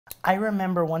I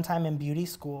remember one time in beauty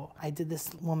school, I did this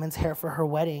woman's hair for her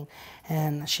wedding,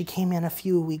 and she came in a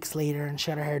few weeks later and she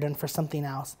had her hair done for something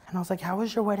else. And I was like, how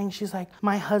was your wedding? She's like,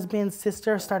 my husband's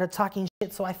sister started talking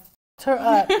shit, so I f***ed her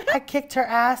up. I kicked her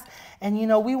ass, and you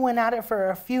know, we went at it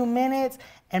for a few minutes,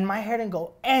 and my hair didn't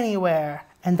go anywhere.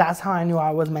 And that's how I knew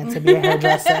I was meant to be a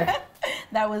hairdresser.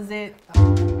 That was it.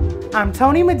 I'm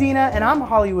Tony Medina, and I'm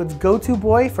Hollywood's go-to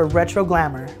boy for retro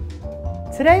glamour.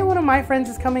 Today, one of my friends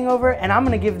is coming over, and I'm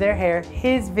gonna give their hair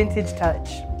his vintage touch.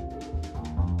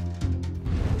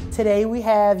 Today, we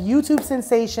have YouTube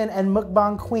sensation and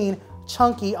mukbang queen,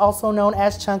 Chunky, also known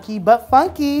as Chunky but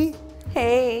Funky.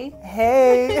 Hey.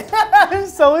 Hey, I'm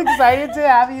so excited to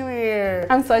have you here.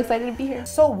 I'm so excited to be here.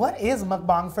 So what is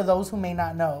mukbang for those who may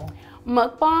not know?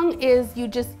 Mukbang is you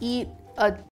just eat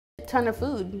a ton of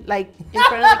food, like in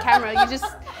front of the camera.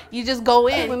 You just go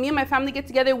in. When me and my family get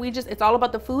together, it's all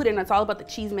about the food and it's all about the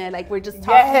cheese, man. Like we're just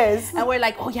talking and we're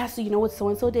like, oh yeah, so you know what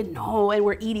so-and-so did? No, and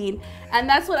we're eating. And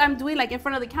that's what I'm doing, like in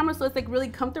front of the camera, so it's like really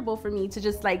comfortable for me to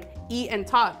just like eat and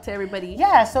talk to everybody.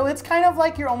 Yeah, so it's kind of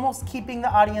like you're almost keeping the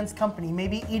audience company,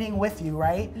 maybe eating with you,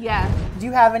 right? Yeah. Do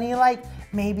you have any like,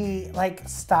 maybe like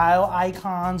style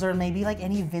icons or maybe like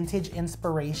any vintage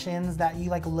inspirations that you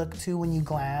like look to when you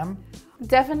glam?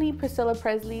 Definitely Priscilla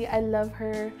Presley. I love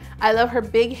her. I love her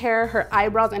big hair, her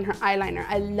eyebrows, and her eyeliner.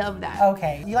 I love that.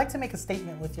 Okay, you like to make a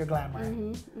statement with your glamour.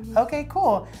 Okay,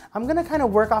 cool. I'm gonna kind of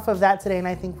work off of that today, and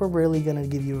I think we're really gonna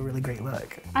give you a really great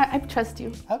look. I trust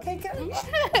you. Okay,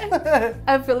 good.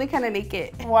 I'm feeling kind of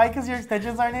naked. Why? Because your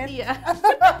extensions aren't in? Yeah.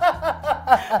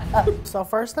 So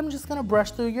first, I'm just gonna brush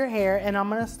through your hair, and I'm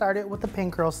gonna start it with the pin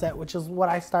curl set, which is what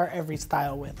I start every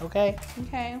style with, okay?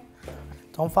 Okay.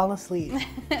 Don't fall asleep.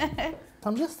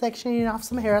 I'm just sectioning off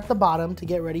some hair at the bottom to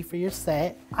get ready for your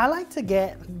set. I like to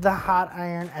get the hot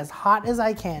iron as hot as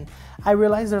I can. I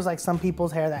realize there's like some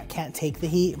people's hair that can't take the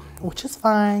heat, which is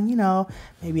fine, you know.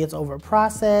 Maybe it's over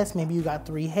processed, maybe you got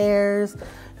 3 hairs,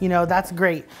 you know, that's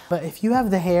great. But if you have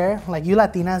the hair, like you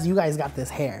Latinas, you guys got this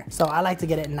hair. So I like to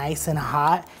get it nice and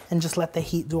hot and just let the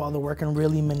heat do all the work and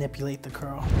really manipulate the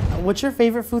curl. What's your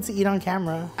favorite food to eat on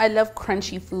camera? I love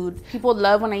crunchy food. People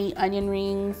love when I eat onion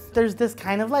rings. There's this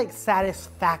kind of like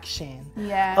satisfaction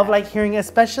yeah. of like hearing,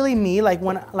 especially me, like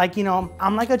when, like, you know,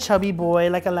 I'm like a chubby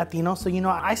boy, like a Latino. So, you know,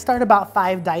 I start about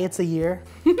 5 diets a year.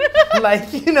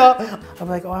 Like, you know, I'm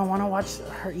like, oh, I want to watch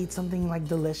her eat something like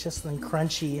delicious and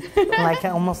crunchy. And I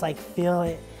can almost like feel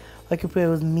it, like if it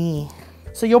was me.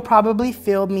 So you'll probably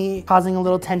feel me causing a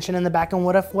little tension in the back. And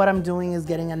what if what I'm doing is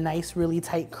getting a nice, really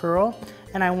tight curl?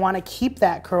 And I want to keep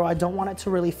that curl. I don't want it to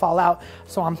really fall out.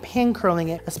 So I'm pin curling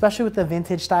it, especially with the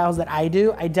vintage styles that I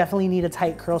do. I definitely need a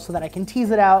tight curl so that I can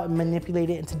tease it out and manipulate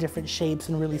it into different shapes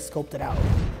and really sculpt it out.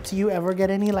 Do you ever get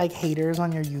any like haters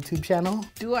on your YouTube channel?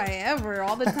 Do I ever?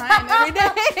 All the time, every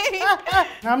day.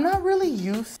 I'm not really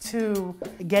used to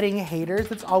getting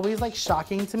haters. It's always like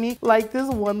shocking to me. Like this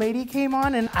one lady came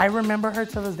on and I remember her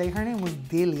to this day. Her name was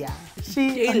Delia.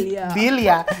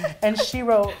 Delia. And she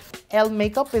wrote, El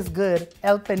makeup is good,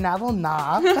 el peinado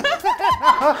nah.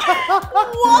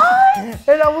 What?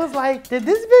 And I was like, did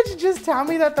this bitch just tell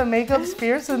me that the makeup's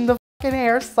fierce and the fucking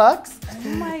hair sucks? Oh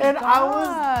my and God. I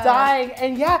was dying.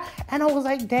 And yeah, and I was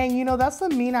like, dang, you know, that's the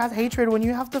mean ass hatred when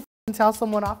you have to tell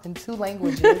someone off in 2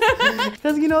 languages.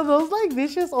 Because you know, those like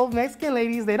vicious old Mexican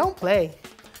ladies, they don't play.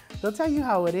 They'll tell you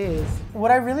how it is. What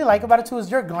I really like about it too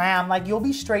is your glam. Like you'll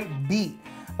be straight beat.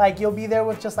 Like you'll be there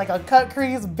with just like a cut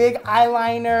crease, big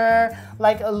eyeliner,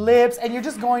 like lips, and you're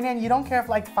just going in. You don't care if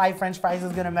like 5 French fries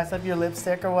is gonna mess up your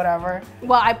lipstick or whatever.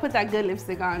 Well, I put that good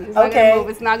lipstick on. It's not gonna move.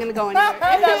 It's not gonna go anywhere.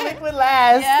 That liquid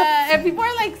lasts. Yeah, and people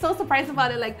are like so surprised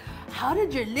about it. Like, how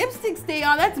did your lipstick stay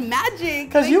on? That's magic.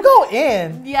 Cause you go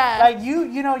in. Yeah. Like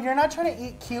you know, you're not trying to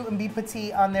eat cute and be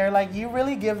petite on there. Like you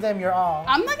really give them your all.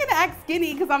 I'm not gonna act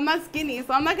skinny because I'm not skinny.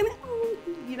 So I'm not gonna,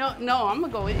 you know, no, I'm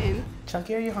gonna go in.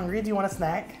 Chunky, are you hungry? Do you want a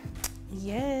snack?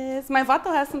 Yes, my Vato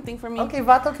has something for me. Okay,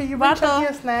 Vato, can you bring Chunky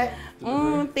a snack?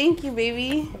 Thank you,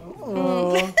 baby.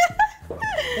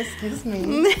 Excuse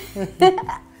me.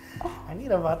 I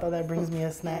need a Vato that brings me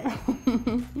a snack.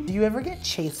 Do you ever get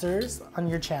chasers on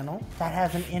your channel that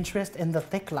have an interest in the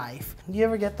thick life? Do you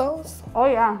ever get those? Oh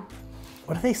yeah.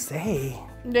 What do they say?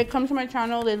 They come to my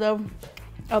channel, they love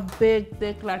a big,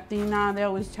 thick Latina, they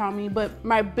always tell me, but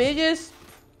my biggest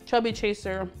chubby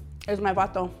chaser is my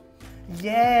Vato.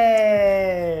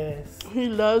 Yes. He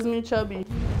loves me chubby.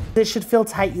 It should feel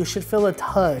tight, you should feel a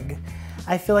tug.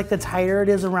 I feel like the tighter it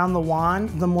is around the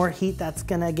wand, the more heat that's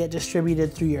gonna get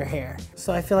distributed through your hair.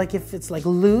 So I feel like if it's like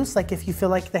loose, like if you feel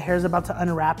like the hair's about to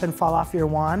unwrap and fall off your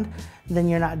wand, then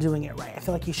you're not doing it right. I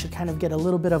feel like you should kind of get a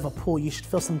little bit of a pull. You should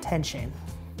feel some tension.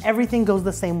 everything goes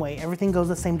the same way. Everything goes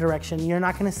the same direction. You're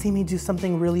not gonna see me do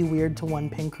something really weird to one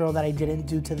pin curl that I didn't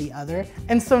do to the other.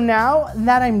 And so now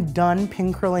that I'm done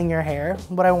pin curling your hair,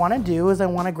 what I wanna do is I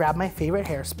wanna grab my favorite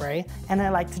hairspray and I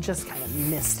like to just kind of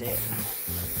mist it.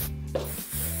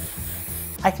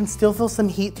 I can still feel some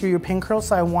heat through your pin curl,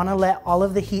 so I wanna let all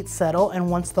of the heat settle, and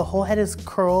once the whole head is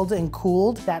curled and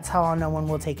cooled, that's how I'll know when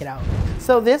we'll take it out.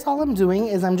 So this, all I'm doing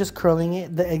is I'm just curling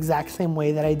it the exact same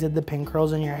way that I did the pin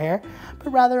curls in your hair, but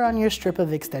rather on your strip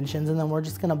of extensions, and then we're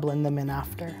just gonna blend them in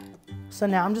after. So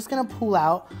now I'm just gonna pull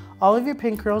out all of your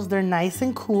pin curls. They're nice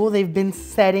and cool. They've been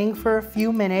setting for a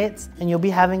few minutes, and you'll be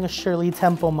having a Shirley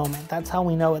Temple moment. That's how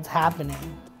we know it's happening.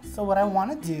 So what I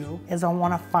wanna do is I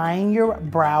wanna find your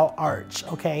brow arch,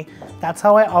 okay? That's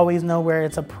how I always know where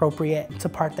it's appropriate to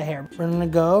part the hair.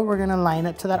 We're gonna line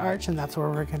up to that arch, and that's where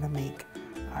we're gonna make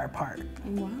our part.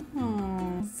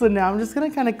 Wow. So now I'm just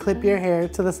gonna kind of clip your hair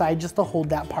to the side just to hold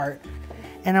that part.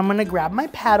 And I'm gonna grab my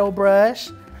paddle brush,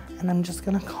 and I'm just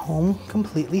gonna comb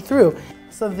completely through.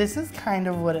 So this is kind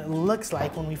of what it looks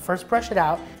like when we first brush it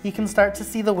out. You can start to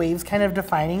see the waves kind of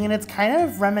defining, and it's kind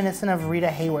of reminiscent of Rita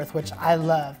Hayworth, which I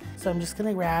love. So I'm just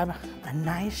gonna grab a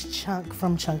nice chunk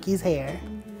from Chunky's hair,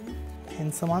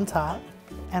 pin some on top,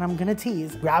 and I'm gonna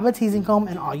tease. Grab a teasing comb,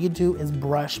 and all you do is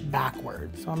brush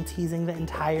backwards. So I'm teasing the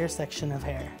entire section of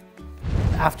hair.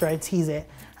 After I tease it,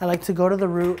 I like to go to the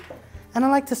root, and I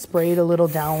like to spray it a little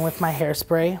down with my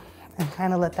hairspray and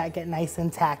kind of let that get nice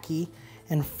and tacky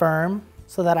and firm,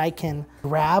 so that I can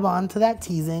grab onto that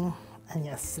teasing and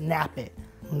just snap it.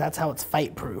 And that's how it's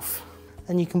fight proof.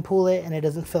 Then you can pull it and it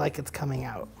doesn't feel like it's coming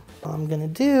out. What I'm gonna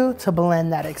do to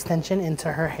blend that extension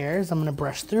into her hair is I'm gonna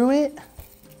brush through it,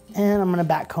 and I'm gonna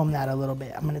back comb that a little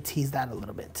bit. I'm gonna tease that a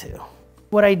little bit too.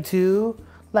 What I do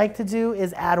like to do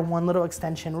is add one little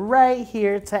extension right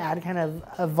here to add kind of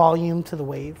a volume to the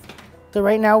wave. So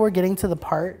right now we're getting to the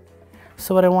part.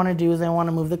 So what I wanna do is I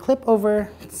wanna move the clip over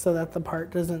so that the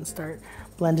part doesn't start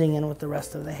blending in with the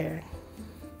rest of the hair.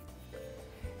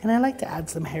 And I like to add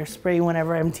some hairspray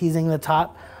whenever I'm teasing the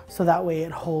top, so that way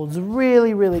it holds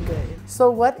really, really good. So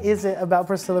what is it about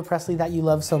Priscilla Presley that you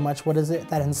love so much? What is it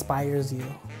that inspires you?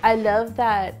 I love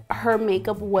that her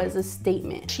makeup was a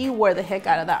statement. She wore the heck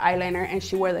out of that eyeliner, and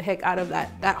she wore the heck out of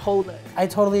that whole look. I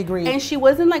totally agree. And she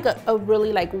wasn't like a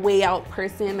really like way out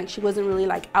person. Like she wasn't really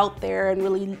like out there and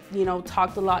really, you know,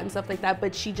 talked a lot and stuff like that,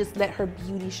 but she just let her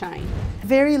beauty shine.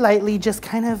 Very lightly just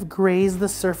kind of graze the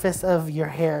surface of your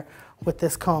hair with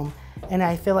this comb. And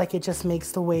I feel like it just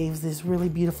makes the waves this really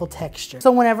beautiful texture.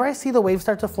 So whenever I see the waves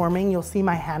start to forming, you'll see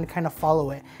my hand kind of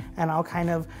follow it, and I'll kind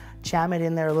of jam it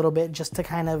in there a little bit just to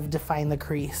kind of define the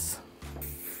crease.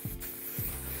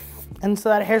 And so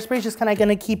that hairspray is just kind of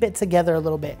gonna keep it together a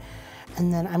little bit.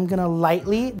 And then I'm gonna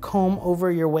lightly comb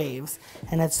over your waves,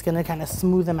 and it's gonna kind of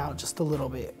smooth them out just a little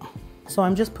bit. So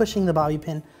I'm just pushing the bobby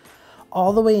pin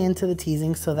all the way into the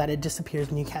teasing so that it disappears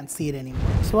and you can't see it anymore.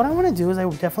 So what I wanna do is I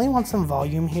definitely want some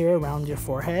volume here around your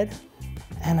forehead,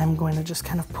 and I'm going to just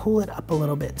kind of pull it up a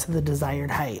little bit to the desired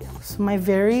height. So my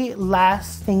very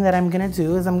last thing that I'm gonna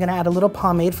do is I'm gonna add a little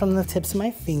pomade from the tips of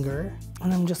my finger,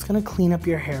 and I'm just gonna clean up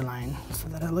your hairline so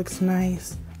that it looks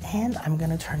nice. And I'm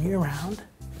gonna turn you around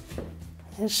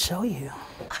and show you.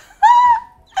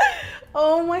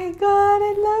 Oh my God,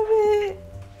 I love it.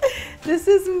 This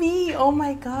is me. Oh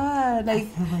my God. Like, I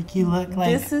feel like you look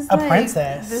like this is a like,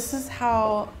 princess. This is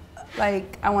how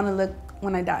like I want to look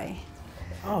when I die.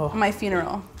 Oh. On my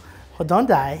funeral. Well, don't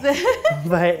die.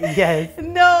 But yes.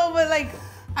 No, but like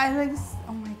I look,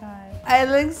 oh my God. I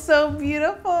look so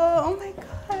beautiful. Oh my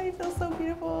God, I feel so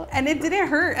beautiful. And it didn't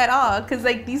hurt at all, because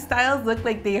like these styles look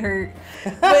like they hurt.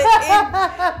 But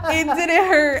it didn't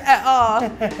hurt at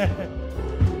all.